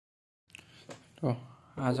तो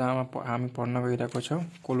आज हामी पढ्न गइरहेको छौँ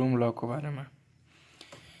कोलुम्ब लको बारेमा।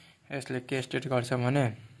 यसले के स्टेट गर्छ भने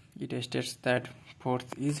it states that force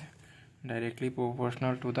is directly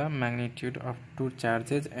proportional two the magnitude of two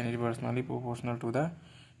charges and inversely proportional two the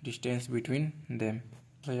distance between them.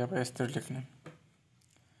 तो यहाँ पर यस्तो लेख्ने,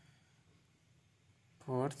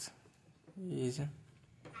 force is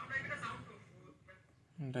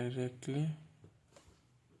directly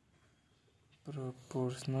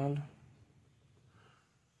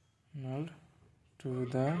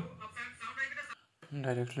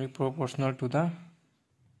proportional to the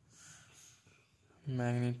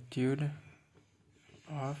magnitude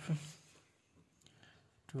of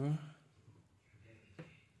two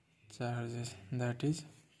charges, that is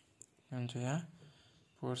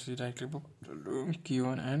force is directly proportional to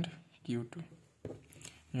Q1 and Q2।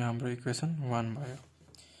 यहाँ हाम्रो equation 1 भयो।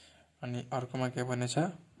 अनि अर्कोमा के भनेछ,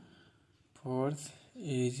 force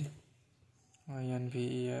is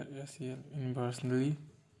INVERSEL inversely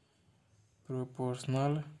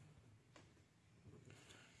proportional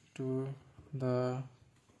two the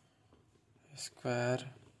square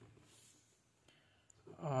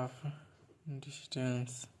of distance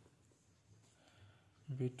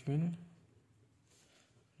between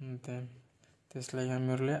them. त्यसलाई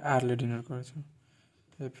हामीहरूले आरले denote गर्छौँ।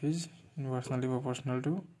 F is inversely proportional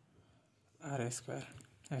to R square।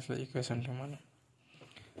 यसलाई इक्वेसन 2 मानौँ।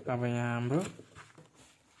 अब यहाँ हाम्रो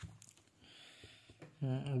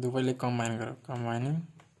दुवैले कम्बाइन गरौँ। कम्बाइनिङ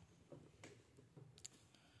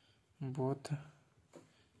both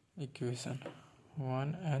equation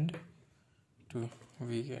 1 and 2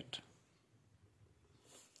 we get,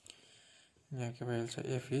 यहाँ के भइहाल्छ,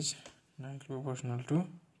 F is directly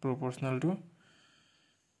proportional to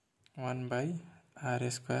 1 by R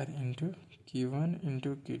square into Q1 into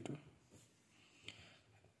Q2।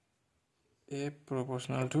 A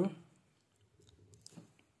proportional to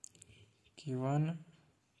Q1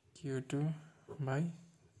 Q2 by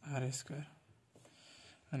R square।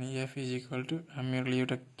 अनि F is equal to हामीहरूले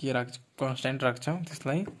एउटा के राख्छ, कन्स्टेन्ट राख्छौँ,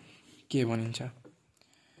 त्यसलाई के भनिन्छ,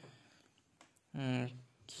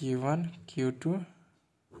 Q1 Q2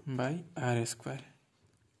 by R square।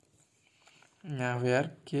 यहाँ where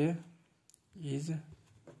K is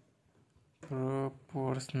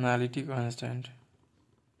proportionality constant।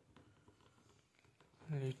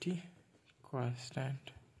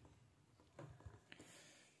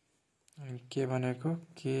 and K भनेको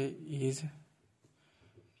K is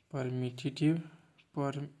permittive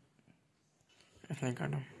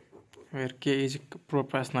where K is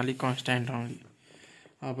proportionally constant only।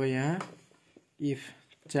 अब यहाँ if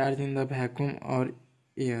charge in the vacuum or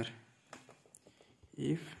air,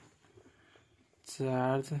 if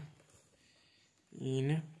charge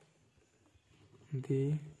in the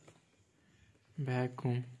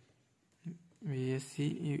vacuum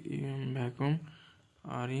vacuum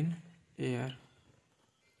or in air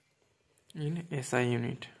in SI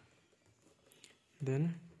unit, then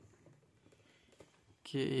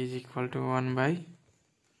K is equal to 1 by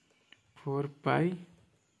 4 pi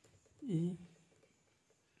E0।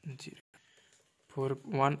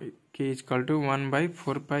 K is equal to 1 by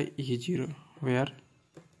 4 pi E0, where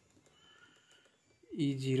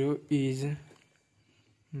E0 is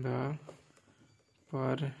the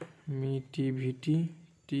permittivity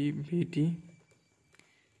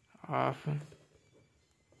of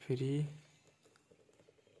free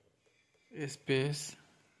space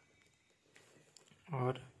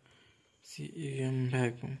or CEM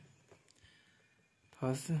vacuum।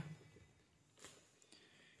 Thus,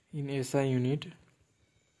 in SI unit,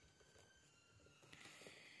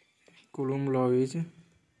 Coulomb law is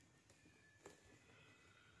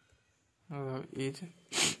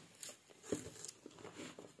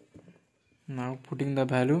now putting the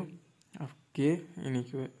value of K in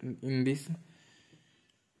this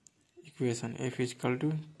equation, F is equal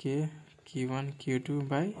to K Q1 Q2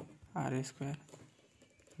 by R square,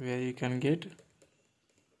 where you can get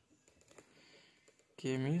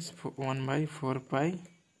K means 1 by 4 pi,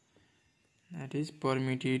 that is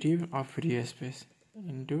permittivity of free space,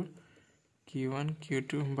 into Q1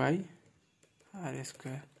 Q2 by R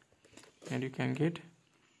square, and you can get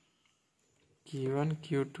Q1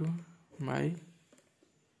 Q2 by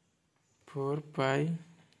 4 pi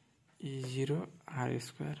E0 R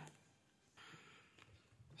square।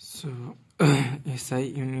 So SI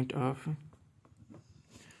unit of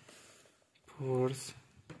force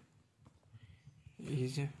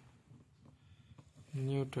is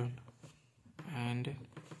Newton and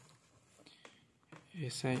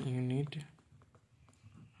SI unit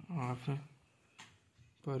of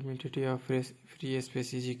permittivity of free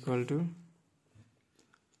space is equal to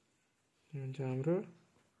हुन्छ हाम्रो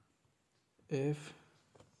F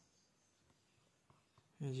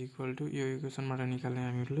is equal two यो इक्वेसनबाट निकाल्ने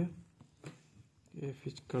हामीहरूले F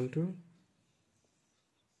is equal two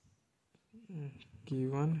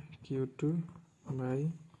Q1 Q2 by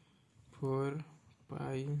 4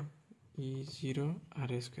 pi E0 R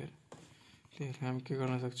square। त्यसले हामी के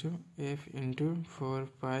गर्न सक्छौँ F into 4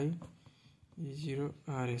 pi E0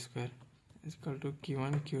 R square is equal to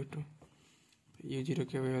Q1 Q2। U0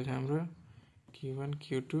 के भइहाल्छ हाम्रो Q1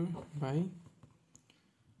 Q2 by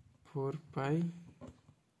 4 pi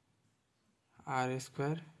R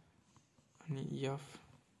square अनि F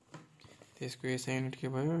त्यसको SI युनिट के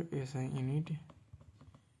भयो SI unit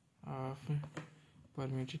of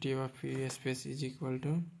permittivity of free space is equal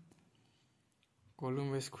to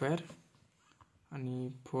Coulomb square अनि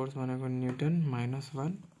force भनेको Newton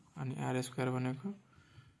 -1 अनि R स्क्वायर भनेको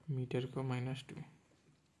मिटर को -2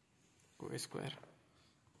 को स्क्वायर।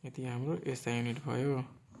 यति हाम्रो SI युनिट भयो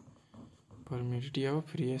परमिटिभिटी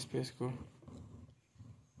अफ फ्री स्पेस को।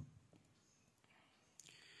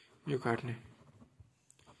 यो काट्ने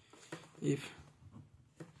इफ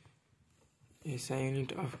SI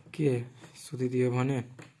युनिट अफ के सोधिदियो भने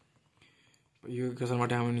यो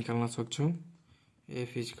इक्वेसनबाट हामी निकाल्न सक्छौं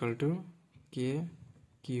F is equal two K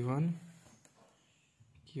Q1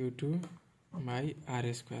 Q2 by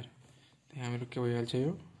R square. त्यहाँ हाम्रो के भइहाल्छ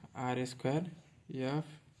यो R square F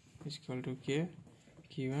is equal two K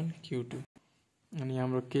Q1 Q2 अनि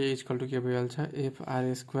हाम्रो K इज इक्वल टू के भइहाल्छ F R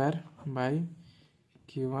square by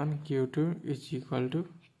Q1 Q2 is equal two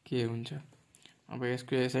K हुन्छ। अब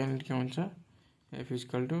यसको SI युनिट के हुन्छ F is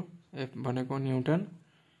equal two F भनेको Newton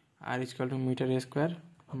R is equal two metre square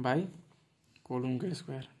by column के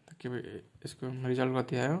स्क्वायर। के यसको रिजल्ट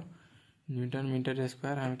कति आयो न्यूटन मिटर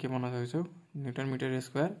स्क्वायर हामी के भन्न सक्छौं न्यूटन मिटर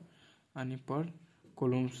स्क्वायर अनि पर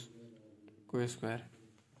कोलुम्स को स्क्वायर।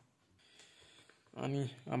 अनि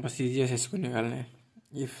अब सीजीएस यसको निकाल्ने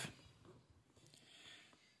इफ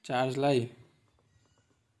चार्जलाई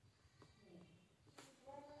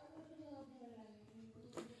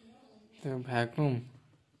त्यो भ्याकुम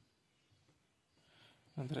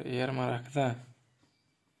नत्र एयरमा राख्दा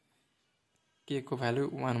के को भ्यालु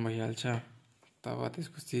 1 भइहाल्छ तब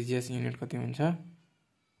त्यसको सीजीएस युनिट कति हुन्छ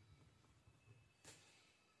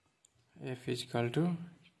F is equal two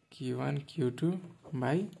Q1 Q2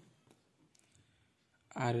 by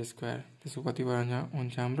R square. त्यसको कति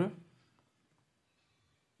हुन्छ हाम्रो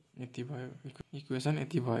यति भयो इक्वेसन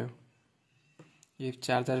यति भयो। If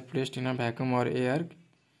charge are placed in a vacuum और air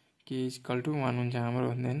K is equal two 1 हुन्छ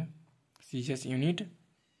हाम्रो। Then CGS unit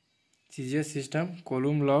CGS system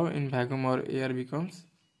Coulomb law in vacuum or air becomes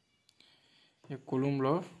a Coulomb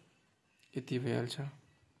law यति भइहाल्छ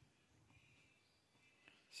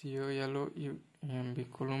COLOMB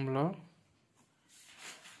Coulomb law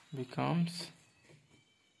becomes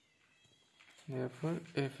therefore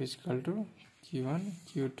F is equal to Q1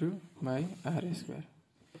 Q2 by R square।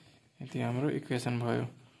 यति हाम्रो equation भयो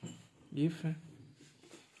if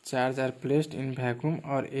charge are placed in vacuum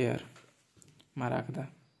or air मा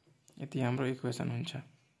राख्दा यति हाम्रो equation हुन्छ।